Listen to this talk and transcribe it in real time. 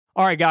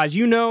All right, guys,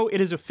 you know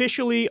it is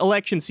officially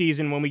election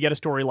season when we get a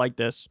story like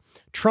this.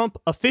 Trump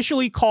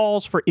officially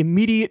calls for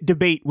immediate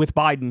debate with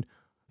Biden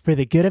for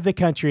the good of the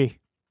country.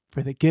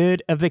 For the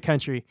good of the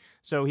country.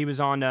 So he was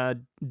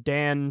on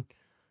Dan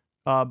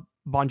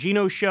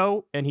Bongino's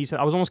show, and he said,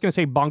 I was almost going to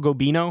say Bongo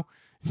Bino,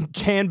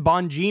 Dan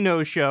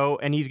Bongino's show,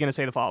 and he's going to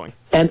say the following.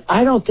 And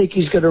I don't think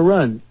he's going to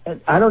run.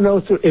 I don't know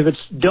if it's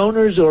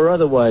donors or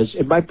otherwise.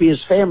 It might be his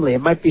family. It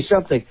might be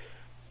something.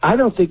 I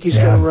don't think he's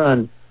going to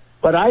run.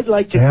 But I'd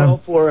like to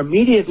call for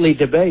immediately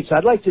debates.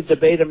 I'd like to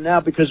debate him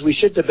now because we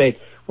should debate.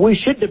 We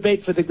should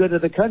debate for the good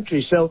of the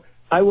country. So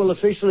I will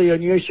officially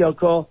on your show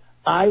call.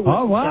 I will.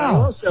 Oh,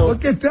 wow.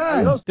 Look at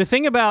that. The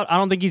thing about I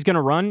don't think he's going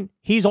to run,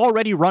 he's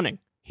already running.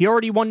 He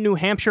already won New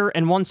Hampshire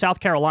and won South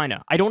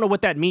Carolina. I don't know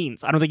what that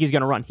means. I don't think he's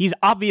going to run. He's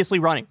obviously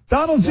running.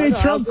 Donald J.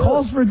 Trump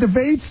calls for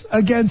debates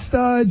against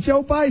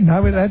Joe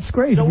Biden. That's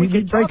great. So we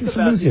can talk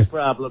about these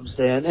problems,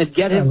 Dan, and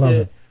get him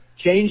to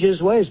change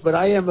his ways. But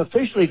I am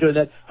officially doing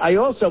that. I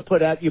also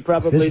put out, you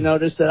probably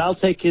noticed, that I'll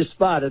take his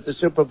spot at the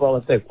Super Bowl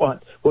if they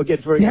want. We'll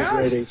get very good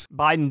ratings.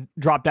 Biden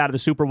dropped out of the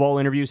Super Bowl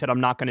interview, said,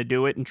 I'm not going to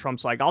do it. And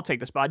Trump's like, I'll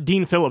take the spot.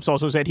 Dean Phillips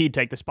also said he'd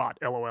take the spot.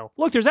 LOL.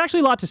 Look, there's actually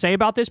a lot to say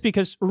about this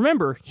because,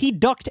 remember, he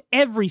ducked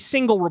every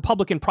single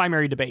Republican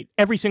primary debate.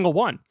 Every single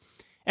one.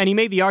 And he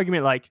made the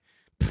argument like,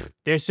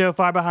 they're so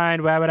far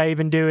behind. Why would I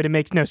even do it? It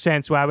makes no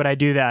sense. Why would I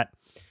do that?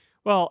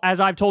 Well, as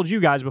I've told you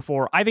guys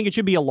before, I think it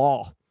should be a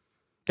law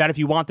that if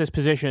you want this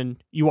position,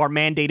 you are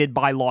mandated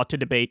by law to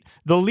debate.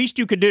 The least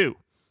you could do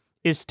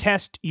is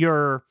test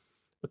your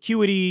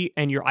acuity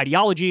and your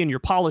ideology and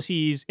your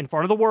policies in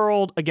front of the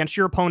world against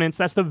your opponents.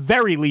 That's the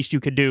very least you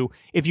could do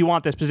if you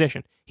want this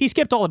position. He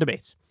skipped all the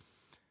debates,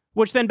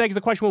 which then begs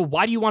the question, well,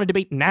 why do you want to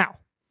debate now?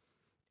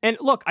 And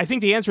look, I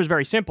think the answer is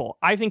very simple.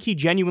 I think he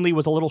genuinely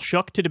was a little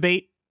shook to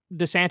debate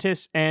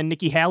DeSantis and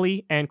Nikki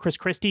Haley and Chris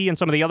Christie and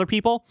some of the other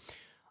people.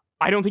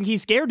 I don't think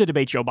he's scared to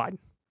debate Joe Biden.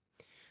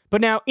 But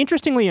now,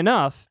 interestingly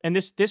enough, and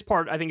this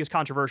part I think is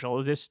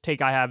controversial, this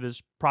take I have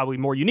is probably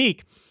more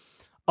unique,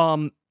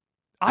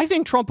 I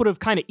think Trump would have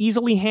kind of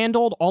easily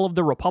handled all of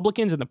the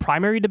Republicans in the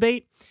primary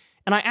debate,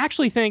 and I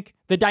actually think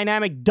the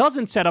dynamic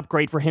doesn't set up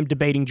great for him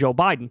debating Joe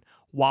Biden.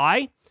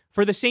 Why?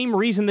 For the same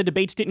reason the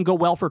debates didn't go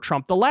well for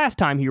Trump the last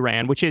time he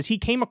ran, which is he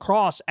came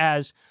across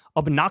as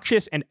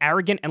obnoxious and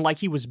arrogant and like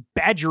he was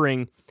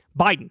badgering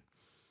Biden.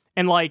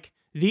 And like,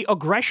 the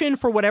aggression,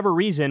 for whatever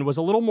reason, was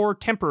a little more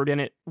tempered, and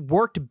it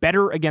worked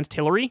better against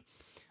Hillary.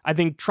 I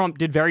think Trump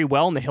did very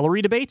well in the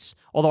Hillary debates,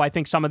 although I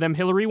think some of them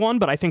Hillary won,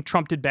 but I think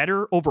Trump did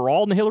better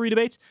overall in the Hillary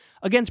debates.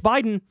 Against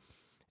Biden,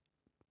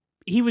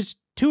 he was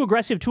too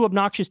aggressive, too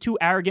obnoxious, too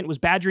arrogant, was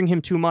badgering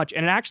him too much,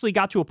 and it actually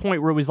got to a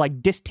point where it was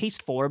like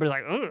distasteful.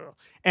 Everybody's like, ugh.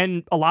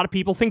 And a lot of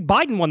people think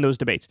Biden won those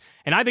debates.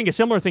 And I think a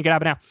similar thing could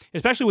happen now,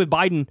 especially with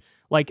Biden,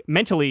 like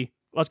mentally,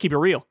 let's keep it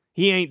real.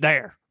 He ain't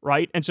there,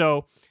 right? And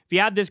so if you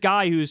had this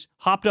guy who's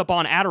hopped up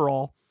on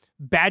Adderall,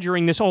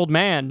 badgering this old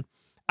man,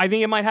 I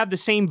think it might have the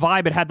same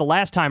vibe it had the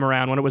last time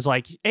around when it was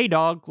like, hey,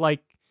 dog, like,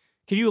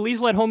 could you at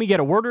least let homie get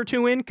a word or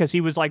two in? Because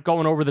he was like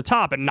going over the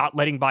top and not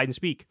letting Biden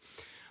speak.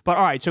 But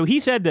all right, so he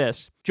said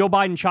this. Joe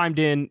Biden chimed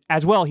in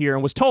as well here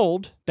and was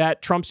told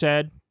that Trump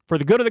said, for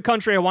the good of the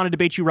country, I want to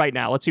debate you right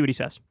now. Let's see what he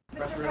says.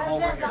 Mr.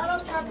 President,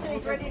 Donald Trump said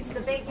he's ready to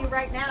debate you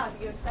right now.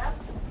 Do you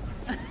accept?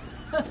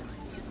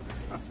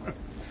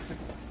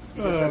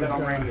 He just said that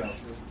on radio.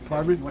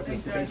 Pardon? What to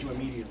debate you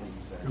immediately,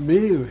 you said.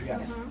 Immediately?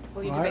 Yes.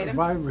 Will you debate him? If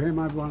I were him,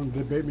 I'd want him to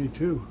debate me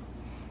too.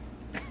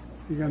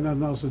 You got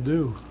nothing else to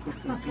do.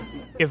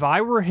 If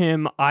I were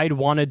him, I'd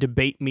want to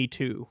debate me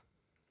too.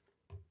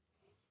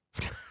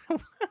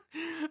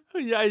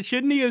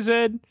 Shouldn't he have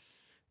said,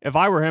 if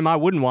I were him, I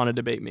wouldn't want to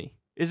debate me?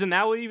 Isn't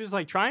that what he was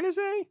like trying to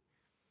say?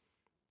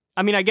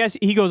 I mean, I guess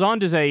he goes on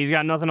to say he's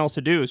got nothing else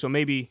to do, so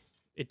maybe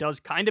it does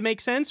kind of make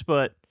sense,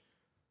 but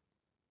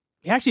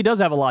he actually does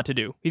have a lot to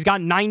do. He's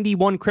got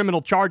 91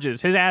 criminal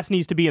charges. His ass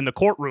needs to be in the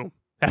courtroom.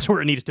 That's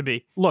where it needs to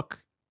be.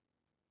 Look,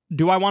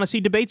 do I want to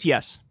see debates?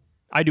 Yes.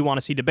 I do want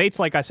to see debates.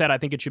 Like I said, I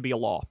think it should be a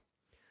law.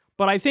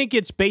 But I think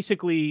it's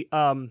basically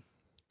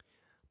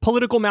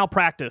political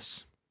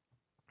malpractice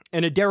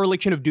and a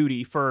dereliction of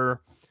duty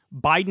for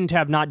Biden to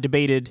have not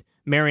debated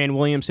Marianne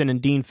Williamson and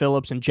Dean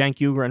Phillips and Cenk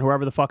Uygur and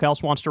whoever the fuck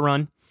else wants to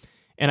run.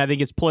 And I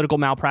think it's political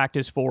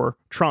malpractice for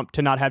Trump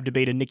to not have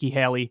debated Nikki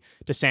Haley,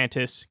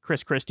 DeSantis,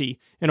 Chris Christie,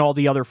 and all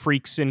the other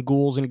freaks and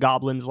ghouls and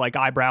goblins like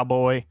Eyebrow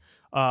Boy,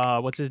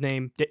 what's his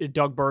name,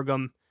 Doug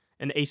Burgum,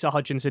 and Asa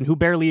Hutchinson, who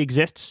barely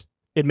exists,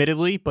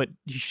 admittedly, but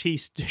she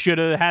should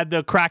have had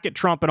the crack at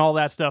Trump and all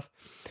that stuff.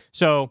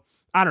 So,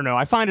 I don't know.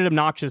 I find it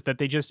obnoxious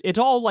that it's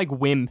all like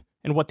whim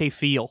and what they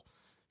feel.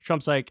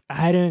 Trump's like,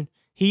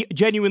 he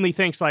genuinely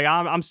thinks like,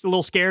 I'm a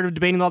little scared of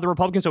debating the other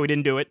Republicans, so he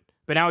didn't do it.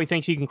 But now he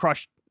thinks he can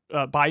crush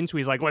Biden, so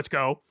he's like, let's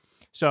go.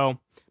 So,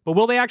 but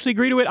will they actually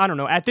agree to it? I don't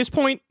know. At this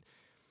point,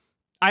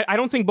 I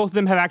don't think both of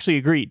them have actually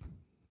agreed.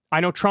 I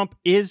know Trump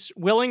is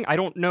willing. I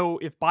don't know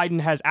if Biden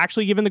has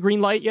actually given the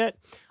green light yet.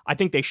 I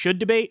think they should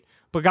debate.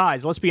 But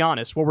guys, let's be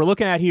honest. What we're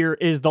looking at here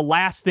is the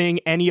last thing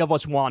any of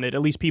us wanted,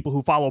 at least people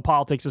who follow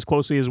politics as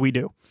closely as we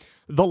do.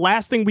 The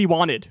last thing we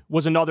wanted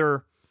was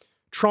another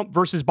Trump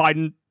versus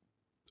Biden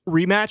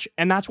rematch,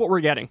 and that's what we're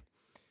getting.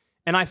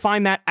 And I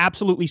find that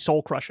absolutely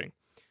soul-crushing.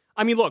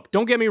 I mean, look,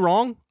 don't get me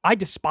wrong. I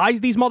despise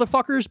these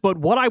motherfuckers, but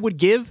what I would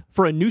give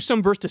for a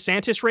Newsom versus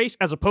DeSantis race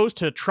as opposed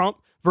to Trump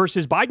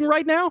versus Biden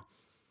right now,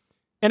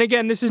 and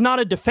again, this is not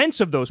a defense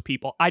of those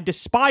people. I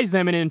despise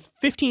them, and in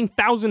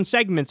 15,000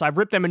 segments, I've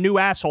ripped them a new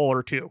asshole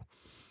or two.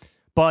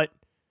 But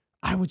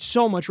I would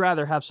so much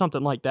rather have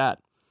something like that.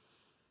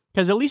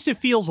 Because at least it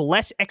feels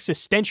less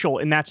existential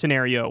in that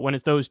scenario when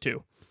it's those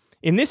two.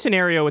 In this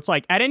scenario, it's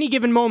like, at any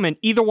given moment,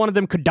 either one of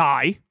them could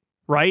die,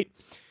 right?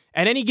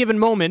 At any given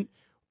moment,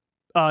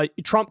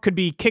 Trump could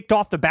be kicked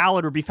off the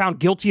ballot or be found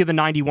guilty of the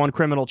 91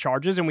 criminal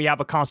charges, and we have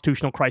a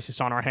constitutional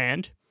crisis on our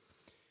hand.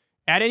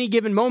 At any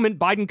given moment,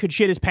 Biden could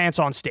shit his pants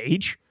on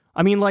stage.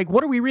 I mean, like,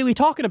 what are we really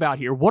talking about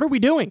here? What are we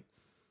doing?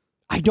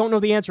 I don't know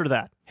the answer to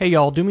that. Hey,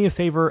 y'all, do me a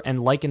favor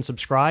and like and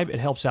subscribe. It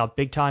helps out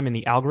big time in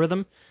the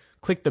algorithm.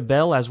 Click the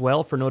bell as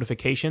well for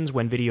notifications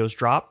when videos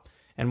drop,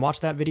 and watch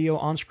that video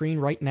on screen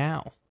right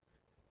now.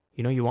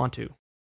 You know you want to.